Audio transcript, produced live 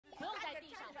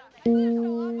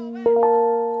Wonder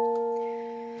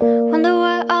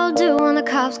what I'll do when the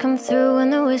cops come through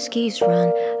and the whiskey's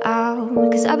run out.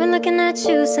 Cause I've been looking at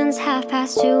you since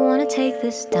 2:30. Wanna take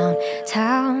this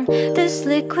downtown. This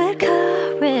liquid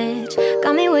courage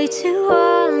got me way too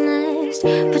honest.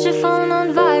 Put your phone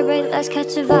on vibrate, let's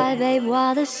catch a vibe, babe,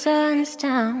 while the sun's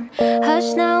down.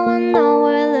 Hush now, I know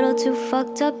we're a little too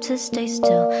fucked up to stay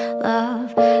still.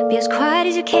 Love, be as quiet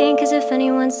as you can, cause if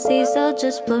anyone sees, they'll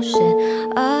just blow shit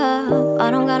up. I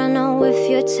don't gotta know if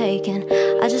you're taken,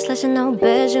 I just let you know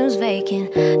bedroom's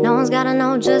vacant. No one's gotta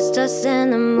know, just us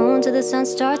and the moon till the sun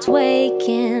starts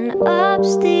waking.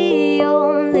 Up's the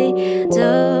only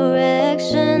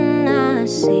direction I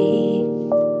see,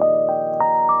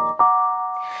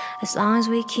 as long as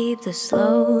we keep the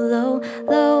slow, low,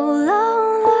 low,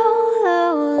 low, low,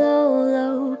 low, low,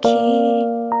 low key.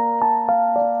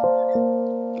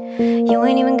 You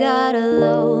ain't even got a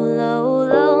low, low,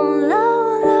 low,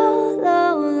 low, low,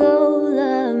 low, low,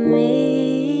 love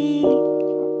me.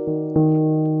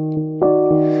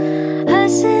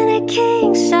 Us in a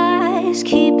king size,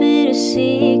 keep it a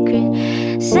secret.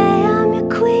 Say I'm your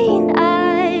queen,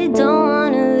 I don't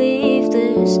wanna leave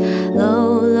this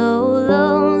low, low,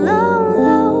 low, low,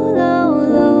 low, low,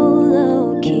 low,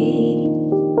 low key.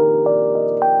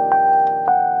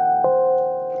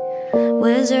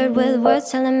 Wizard with words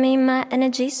telling me my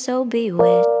energy's so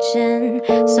bewitching.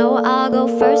 So I'll go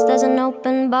first, there's an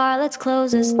open bar, let's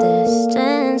close this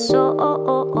distance. So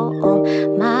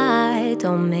my,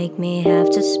 don't make me have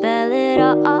to spell it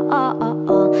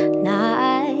all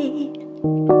night.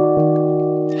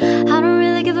 I don't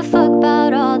really give a fuck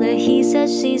about all the he said,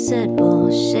 she said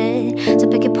bullshit. So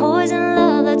pick your poison,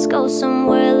 love, let's go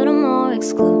somewhere a little more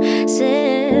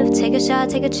exclusive. Take a shot,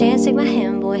 take a chance, take my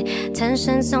hand, boy.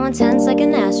 Tension so intense like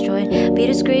an asteroid. Be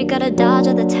discreet, gotta dodge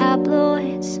at the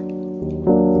tabloids.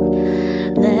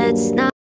 Let's not